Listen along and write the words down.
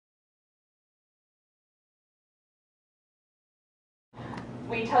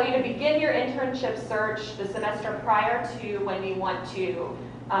we tell you to begin your internship search the semester prior to when you want to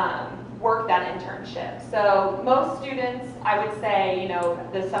work that internship. So most students, I would say,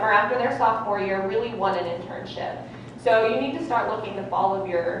 the summer after their sophomore year really want an internship. So you need to start looking the fall of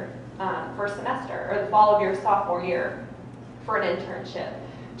your first semester or the fall of your sophomore year for an internship,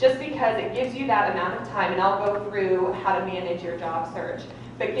 just because it gives you that amount of time, and I'll go through how to manage your job search,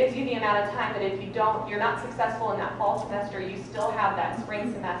 but it gives you the amount of time that if you're not successful in that fall semester, you still have that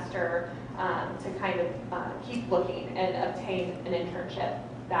spring semester to kind of keep looking and obtain an internship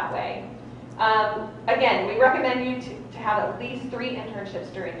that way. Again, we recommend you to have at least 3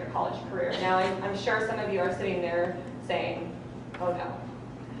 internships during your college career. Now, I'm sure some of you are sitting there saying, oh no,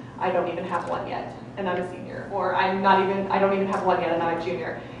 I don't even have one yet, and I'm a senior, or I don't even have one yet, and I'm a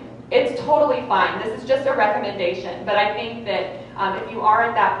junior. It's totally fine. This is just a recommendation, but I think that if you are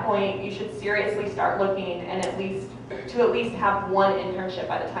at that point, you should seriously start looking and at least have one internship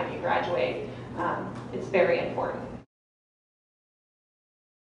by the time you graduate. It's very important.